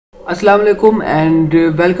Assalamu alaikum and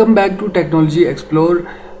welcome back to Technology Explore.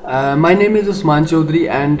 My name is Usman Chaudhary,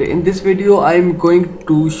 and in this video I am going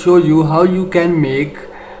to show you how you can make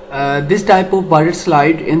this type of water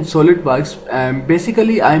slide in SolidWorks.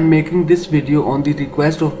 Basically I am making this video on the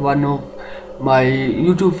request of one of my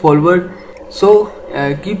YouTube follower. So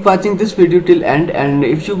keep watching this video till end, and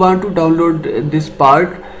if you want to download this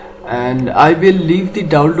part, and I will leave the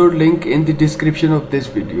download link in the description of this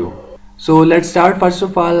video. So let's start. First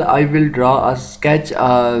of all, I will draw a sketch,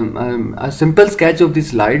 a simple sketch of the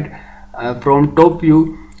slide from top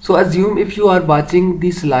view. So assume if you are watching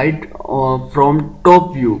the slide from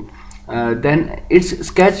top view, then its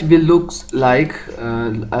sketch will looks like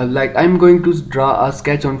I'm going to draw a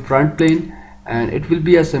sketch on front plane, and it will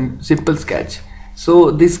be a simple sketch.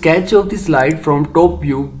 So the sketch of the slide from top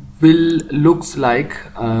view will looks like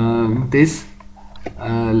this,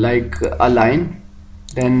 like a line,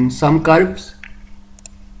 then some curves,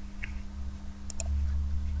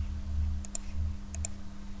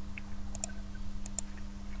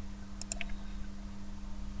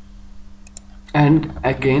 and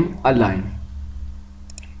again a line.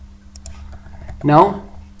 Now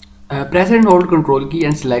press and hold Control key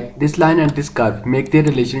and select this line and this curve. Make their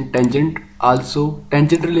relation tangent, also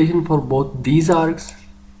tangent relation for both these arcs,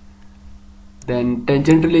 then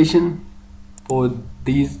tangent relation for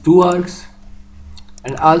these two arcs,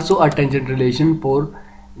 and also a tangent relation for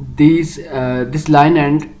these this line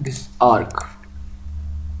and this arc.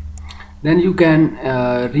 Then you can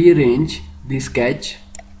rearrange the sketch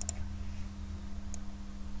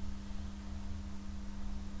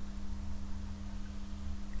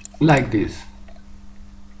like this.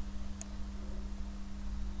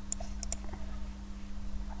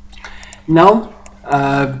 Now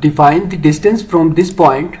define the distance from this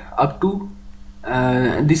point up to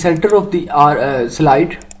the center of the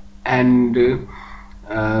slide, and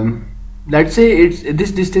let's say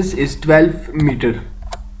this distance is 12 meter.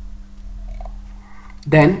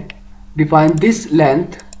 Then define this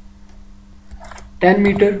length 10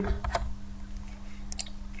 meter.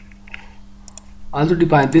 Also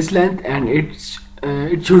define this length, and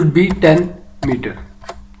it should be 10 meter.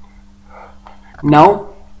 Now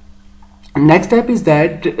next step is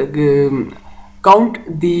that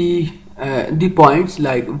count the points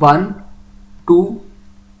like 1, 2,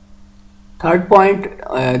 third point,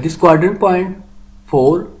 this quadrant point,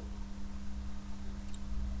 4,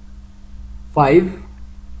 5,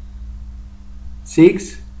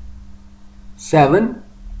 6, 7,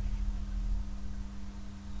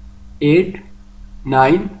 8,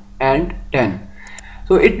 9 and 10.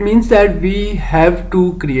 So it means that we have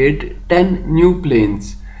to create 10 new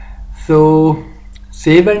planes. So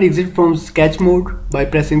save and exit from sketch mode by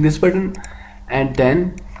pressing this button, and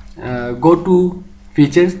then go to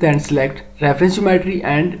features, then select reference geometry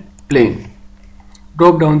and plane.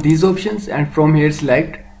 Drop down these options, and from here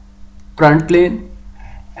select front plane,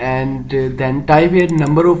 and then type here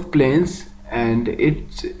number of planes, and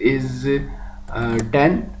it is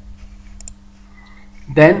 10.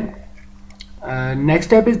 Then next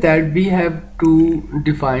step is that we have to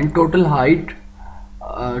define total height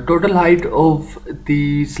of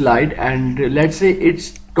the slide, and let's say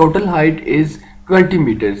its total height is 20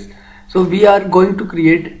 meters. So we are going to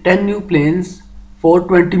create 10 new planes for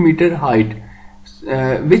 20 meter height,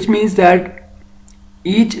 which means that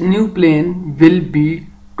each new plane will be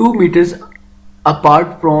 2 meters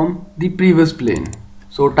apart from the previous plane.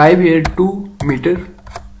 So type here 2 meter,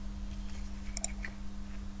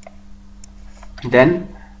 then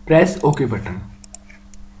press OK button.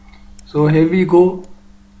 So here we go.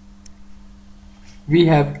 We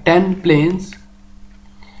have 10 planes.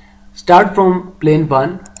 Start from plane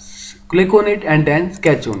 1, click on it and then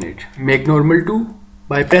sketch on it. Make normal to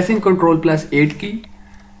by pressing Ctrl+8 key,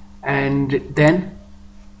 and then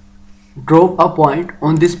drop a point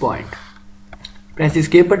on this point. Press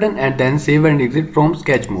escape button and then save and exit from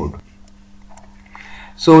sketch mode.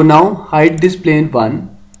 So now hide this plane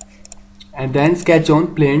 1 and then sketch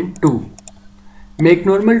on plane 2. Make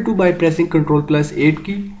normal to by pressing Ctrl+8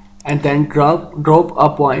 key, and then drop a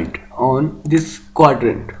point on this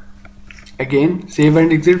quadrant. Again save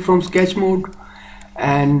and exit from sketch mode,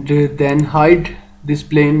 and then hide this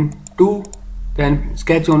plane 2, then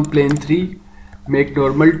sketch on plane 3, make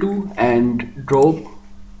normal to and drop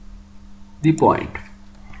the point.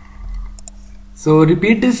 So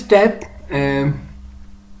repeat this step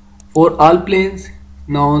for all planes.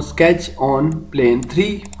 Now sketch on plane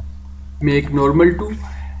 3, make normal to,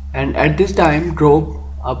 and at this time drop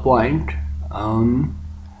a point on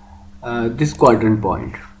this quadrant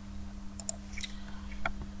point.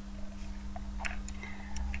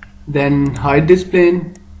 Then hide this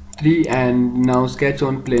plane 3, and now sketch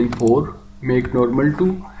on plane 4, make normal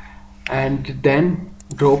to, and then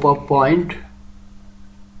drop a point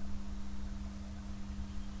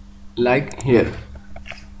like here.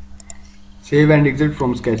 Save and exit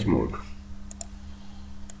from sketch mode.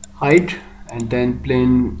 Height, and then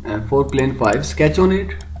plane for plane 5, sketch on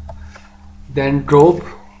it, then drop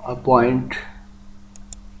a point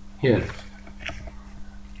here.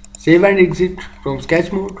 Save and exit from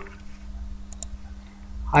sketch mode.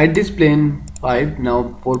 Hide this plane 5.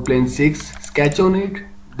 Now for plane 6, sketch on it,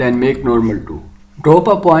 then make normal to. Drop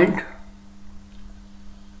a point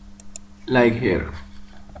like here.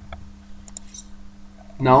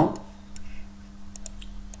 Now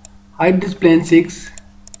hide this plane 6,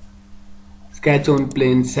 sketch on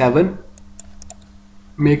plane 7,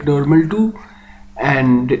 make normal to,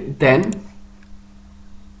 and then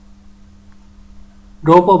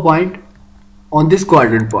drop a point on this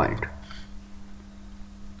quadrant point.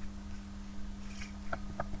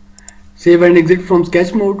 Save and exit from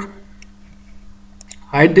sketch mode.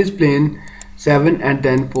 Hide this plane 7, and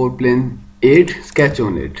then for plane 8, sketch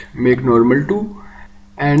on it, make normal to,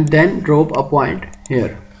 and then drop a point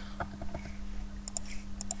here.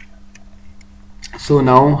 So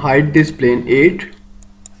now hide this plane 8,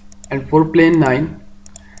 and for plane 9,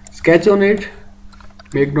 sketch on it,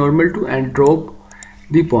 make normal to, and drop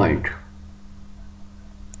the point.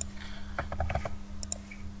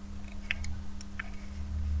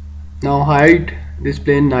 Now hide this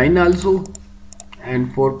plane 9 also,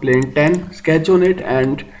 and for plane 10, sketch on it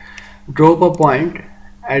and drop a point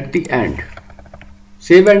at the end.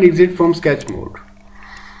 Save and exit from sketch mode.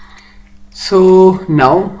 So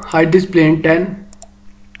now hide this plane 10.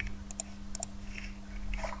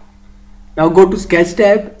 Now go to sketch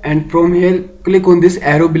tab, and from here click on this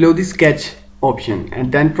arrow below the sketch option,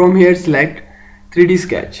 and then from here select 3D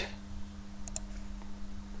sketch.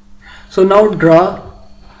 So now draw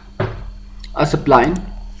a spline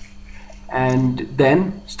and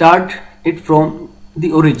then start it from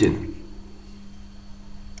the origin.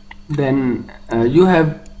 Then you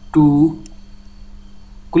have to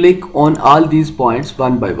click on all these points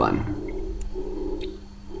one by one.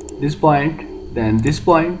 This point, then this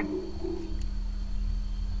point,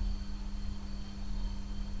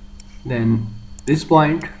 then this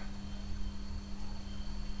point,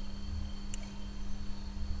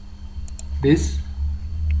 this,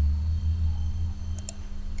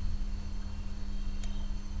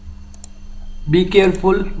 be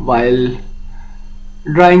careful while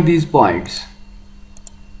drawing these points.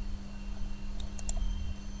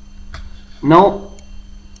 Now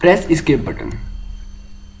press escape button.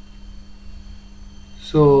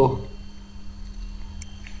 So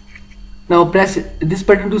now press this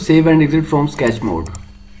button to save and exit from sketch mode.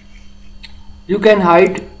 You can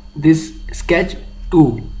hide this sketch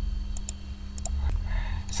too.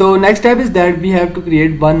 So next step is that we have to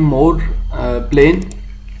create one more plane.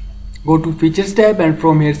 Go to features tab, and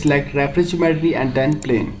from here select reference geometry and then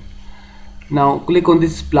plane. Now click on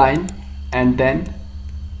this spline and then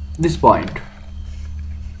this point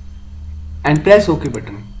and press OK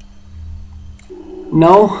button.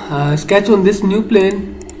 Now sketch on this new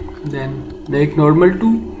plane, then make normal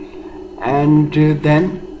to, and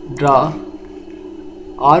then draw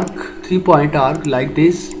arc, 3-point arc like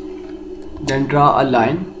this, then draw a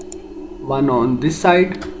line, one on this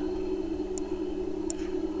side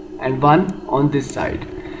and one on this side.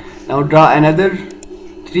 Now draw another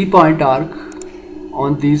 3-point arc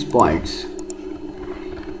on these points.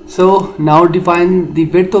 So now define the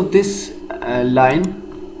width of this line,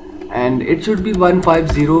 and it should be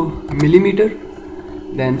 150 millimeter.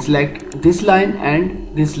 Then select this line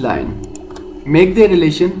and this line, make their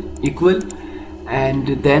relation equal, and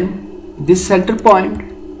then this center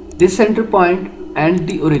point and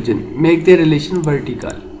the origin, make their relation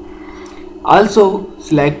vertical. Also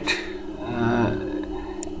select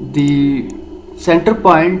the center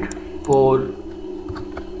point for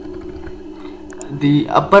the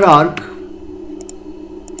upper arc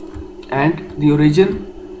and the origin,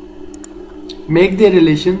 make their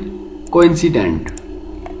relation coincident.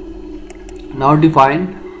 Now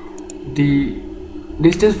define the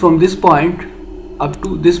distance from this point up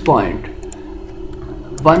to this point,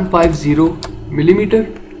 150 millimeter,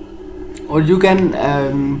 or you can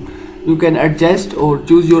adjust or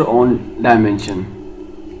choose your own dimension.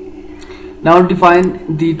 Now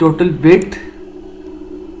define the total width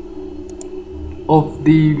of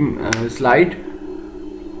the slide.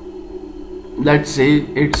 Let's say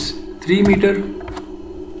it's 3 meter.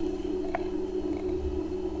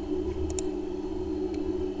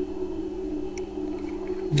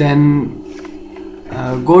 Then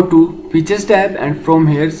go to Features tab, and from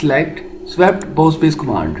here select Swept Bow Space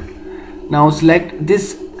command. Now select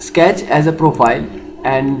this sketch as a profile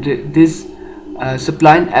and this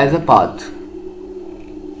spline as a path.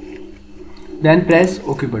 Then press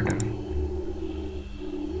OK button.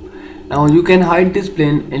 Now you can hide this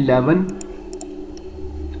plane 11.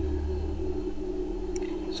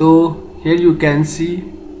 So here you can see,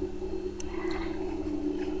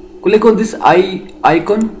 click on this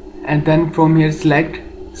icon and then from here select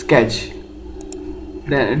sketch,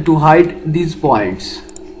 then to hide these points.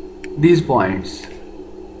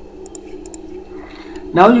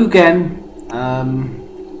 Now you can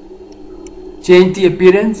change the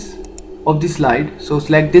appearance of the slide. So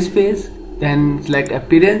select this face, then select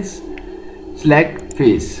appearance, select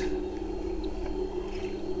face,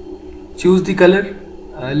 choose the color,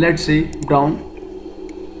 let's say brown,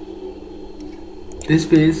 this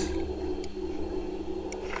face,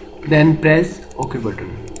 then press OK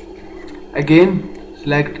button. Again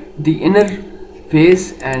select the inner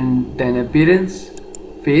face and then appearance,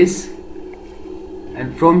 face,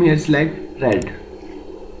 and from here select red.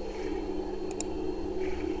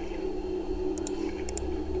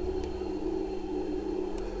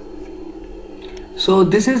 So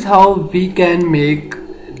this is how we can make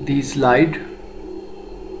the slide.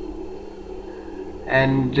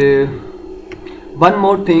 And one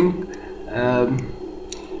more thing,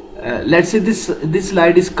 let's say this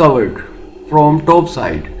slide is covered from top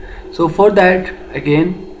side. So for that,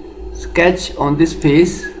 again sketch on this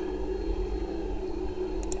face,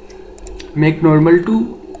 make normal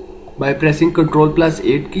to by pressing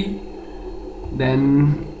Ctrl+8 key.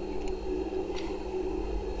 Then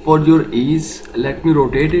for your ease, let me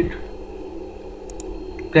rotate it,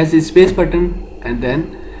 press the space button and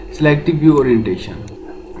then select the view orientation.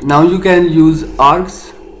 Now you can use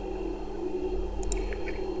arcs.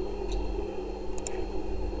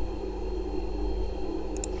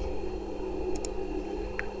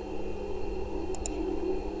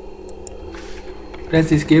 Press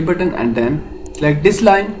the escape button and then select this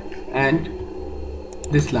line and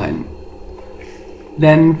this line.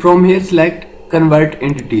 Then from here select convert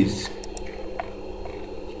entities.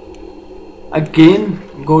 Again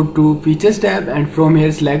go to Features tab and from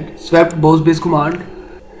here select Swept Bow Space command,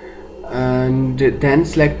 and then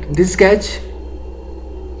select this sketch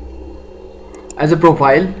as a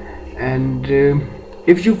profile. And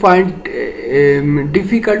if you find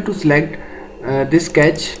difficult to select this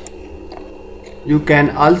sketch, you can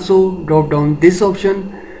also drop down this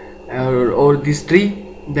option or this tree,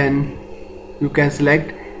 then you can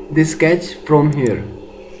select this sketch from here.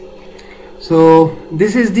 So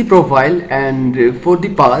this is the profile, and for the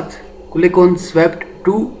path click on Swept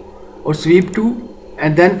to or Sweep to,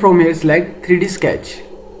 and then from here select 3D sketch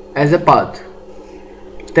as a path,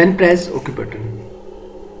 then press OK button.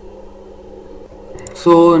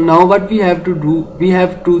 So now what we have to do, we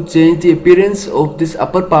have to change the appearance of this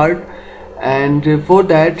upper part, and for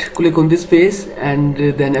that click on this face and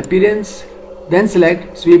then appearance, then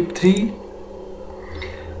select Sweep 3,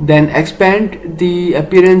 then expand the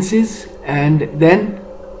appearances and then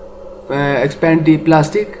expand the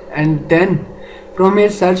plastic, and then from here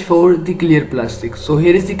search for the clear plastic. So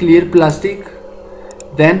here is the clear plastic.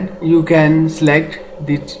 Then you can select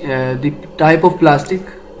the type of plastic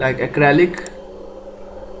like acrylic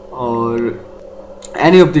or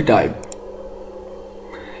any of the type,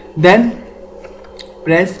 then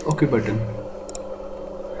press OK button.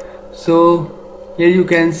 So here you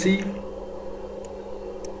can see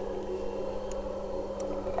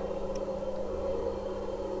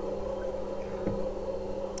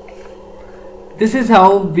this is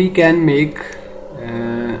how we can make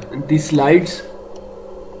the slides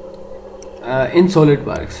in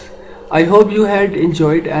SolidWorks. I hope you had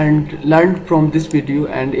enjoyed and learned from this video,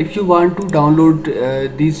 and if you want to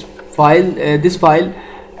download this file,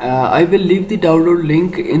 I will leave the download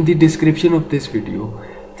link in the description of this video.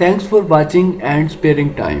 Thanks for watching and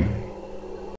sparing time.